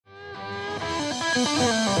No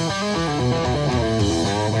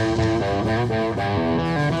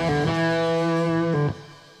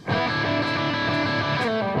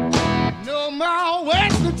more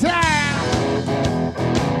wasting time.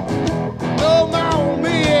 No more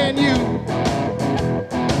me and you.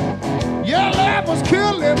 Your love was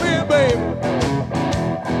killing me, baby.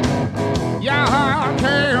 Your heart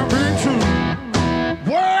can't be true.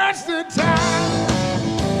 Wasting time.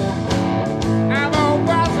 I'm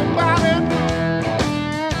on somebody.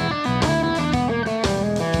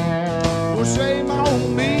 Well, shame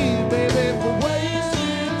on me, baby, for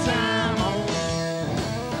wasting time.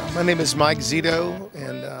 My name is Mike Zito,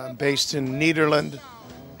 and I'm based in Nederland,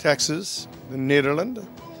 Texas, the Nederland.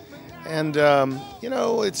 And you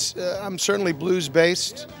know, I'm certainly blues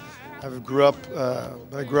based. I grew up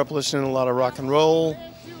listening to a lot of rock and roll,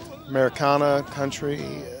 Americana, country,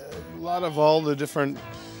 a lot of all the different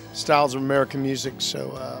styles of American music.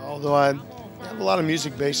 So although I have a lot of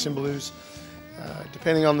music based in blues,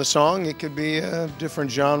 depending on the song, it could be different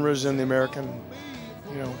genres in the American,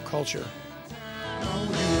 culture.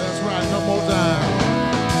 That's right, no more time.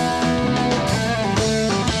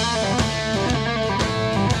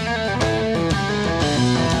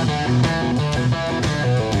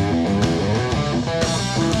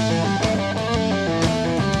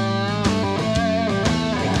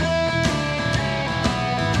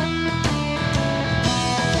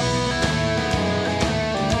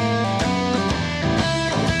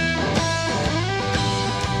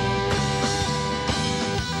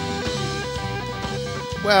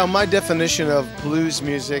 Well, my definition of blues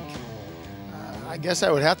music, I guess I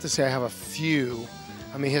would have to say I have a few.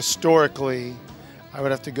 I mean, historically, I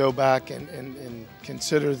would have to go back and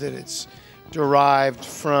consider that it's derived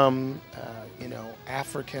from,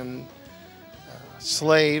 African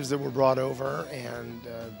slaves that were brought over, and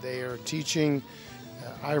they are teaching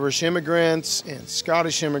Irish immigrants and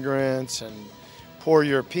Scottish immigrants and poor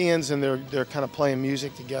Europeans, and they're kind of playing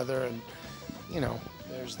music together, and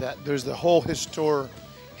there's the whole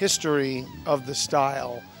history of the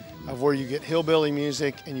style of where you get hillbilly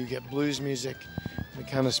music and you get blues music, and it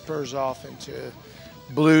kind of spurs off into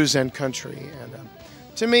blues and country. And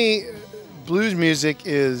to me, blues music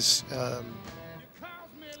is,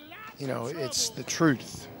 it's the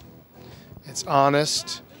truth. It's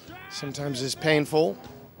honest. Sometimes it's painful.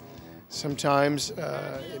 Sometimes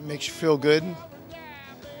it makes you feel good.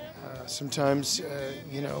 Sometimes,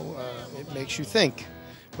 it makes you think.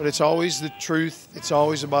 But it's always the truth. It's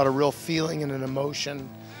always about a real feeling and an emotion.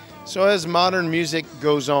 So as modern music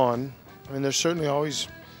goes on, I mean, there's certainly always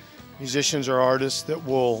musicians or artists that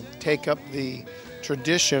will take up the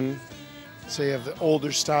tradition, say, of the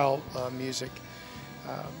older style music.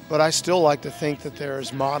 But I still like to think that there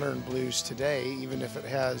is modern blues today, even if it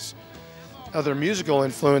has other musical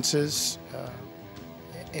influences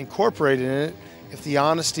incorporated in it. If the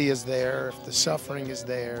honesty is there, if the suffering is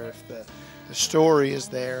there, if the story is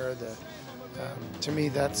there, to me,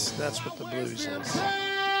 that's what the blues is.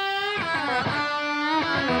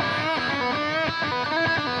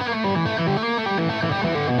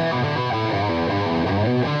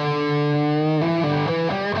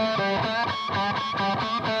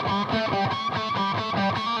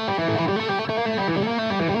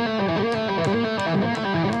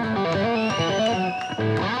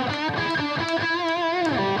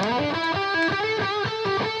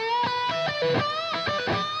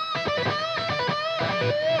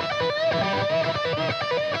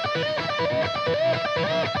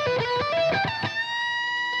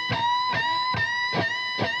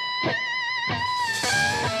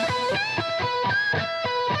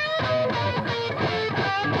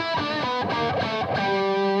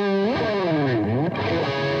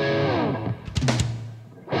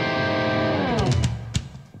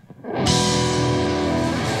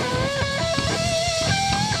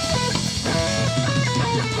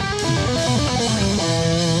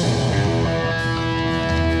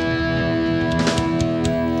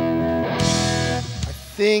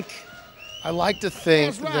 I like to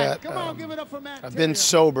think that I've been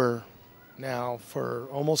sober now for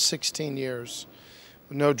almost 16 years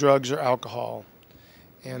with no drugs or alcohol,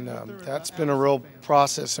 and that's been a real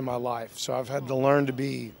process in my life. So I've had to learn to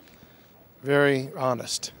be very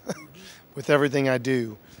honest with everything I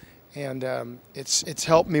do, and it's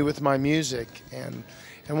helped me with my music. And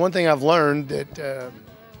one thing I've learned that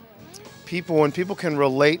when people can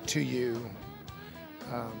relate to you,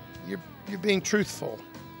 you're being truthful.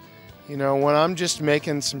 You know, when I'm just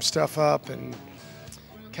making some stuff up and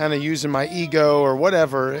kind of using my ego or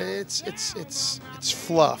whatever, it's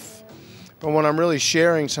fluff. But when I'm really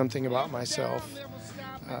sharing something about myself,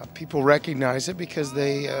 people recognize it because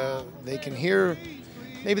they can hear,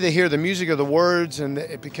 maybe they hear the music of the words and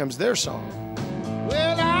it becomes their song.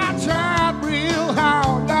 Well, I tried real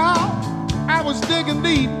hard, dog. I was digging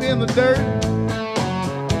deep in the dirt.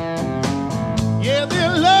 Yeah,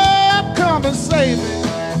 then love come and save me.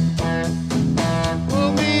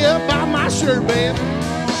 Pull me up by my shirt, baby.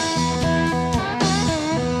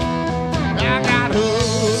 I got a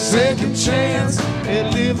second chance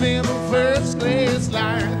at living a first class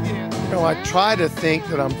life. Yeah. You know, I try to think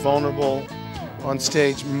that I'm vulnerable on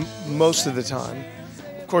stage most of the time.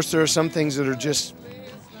 Of course, there are some things that are just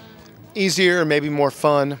easier, maybe more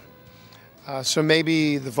fun. So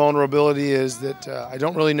maybe the vulnerability is that I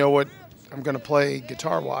don't really know what I'm going to play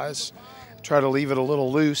guitar-wise. Try to leave it a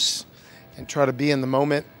little loose and try to be in the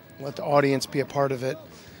moment, let the audience be a part of it.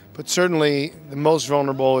 But certainly the most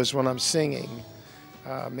vulnerable is when I'm singing.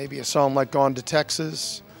 Maybe a song like Gone to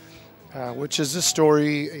Texas, which is a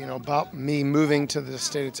story, you know, about me moving to the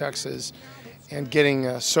state of Texas and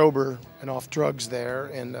getting sober and off drugs there.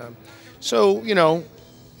 And so, you know,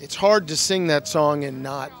 it's hard to sing that song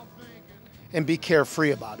and be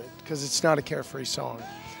carefree about it, because it's not a carefree song.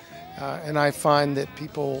 And I find that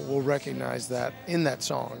people will recognize that in that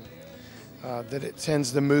song, that it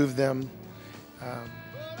tends to move them.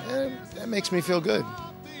 And that makes me feel good.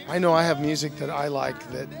 I know I have music that I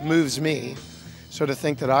like that moves me, so to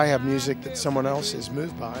think that I have music that someone else is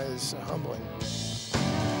moved by is humbling.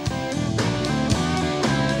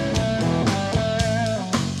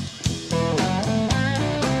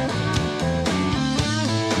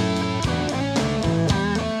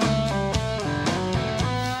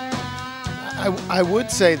 I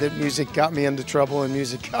would say that music got me into trouble and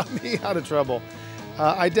music got me out of trouble.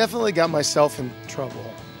 I definitely got myself in trouble,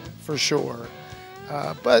 for sure.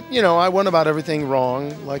 But, you know, I went about everything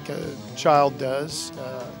wrong, like a child does.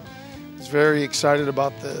 I was very excited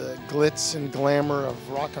about the glitz and glamour of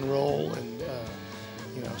rock and roll and,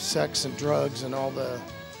 you know, sex and drugs and all the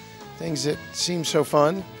things that seem so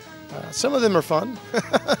fun. Some of them are fun.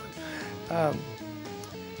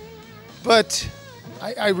 But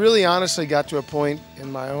I really honestly got to a point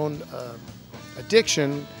in my own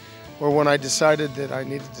addiction where when I decided that I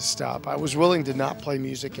needed to stop, I was willing to not play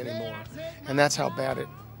music anymore. And that's how bad it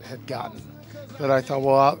had gotten. That I thought,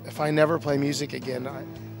 well, if I never play music again,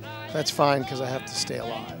 that's fine because I have to stay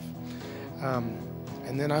alive.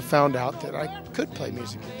 And then I found out that I could play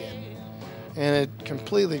music again. And it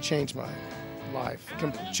completely changed my life,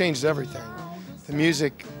 changed everything. The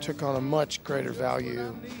music took on a much greater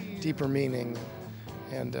value, deeper meaning,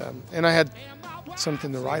 and I had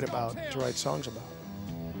something to write about, to write songs about.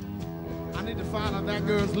 I need to find out that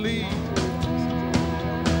girl's lead.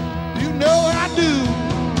 You know I do.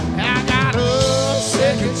 I got a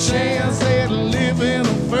second chance at living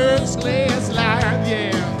a first class life,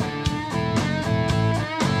 yeah.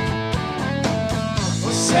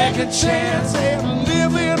 A second chance at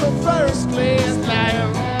living a first class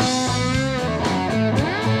life.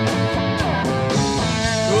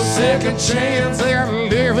 A second chance at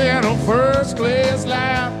living a first class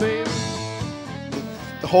life, baby.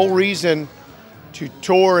 The whole reason to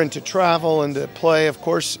tour and to travel and to play, of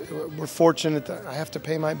course, we're fortunate that I have to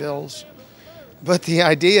pay my bills. But the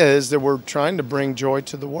idea is that we're trying to bring joy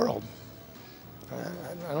to the world.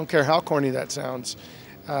 I don't care how corny that sounds.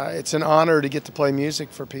 It's an honor to get to play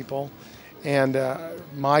music for people. And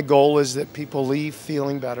my goal is that people leave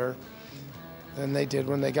feeling better than they did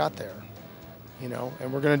when they got there. You know,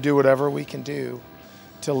 and we're going to do whatever we can do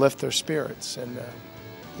to lift their spirits. And,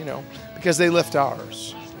 you know, because they lift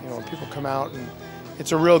ours. You know, when people come out, and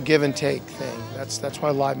it's a real give and take thing. That's why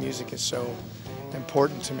live music is so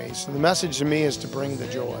important to me. So the message to me is to bring the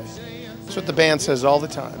joy. That's what the band says all the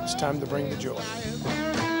time. It's time to bring the joy.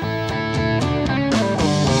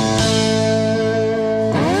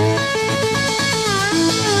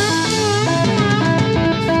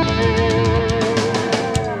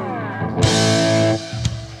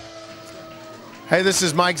 Hey, this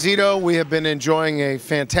is Mike Zito. We have been enjoying a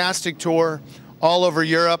fantastic tour all over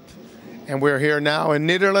Europe, and we're here now in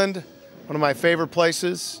Netherlands, one of my favorite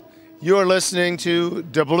places. You're listening to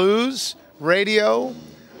The Blues Radio,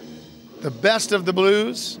 the best of the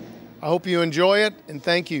blues. I hope you enjoy it, and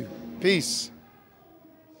thank you. Peace.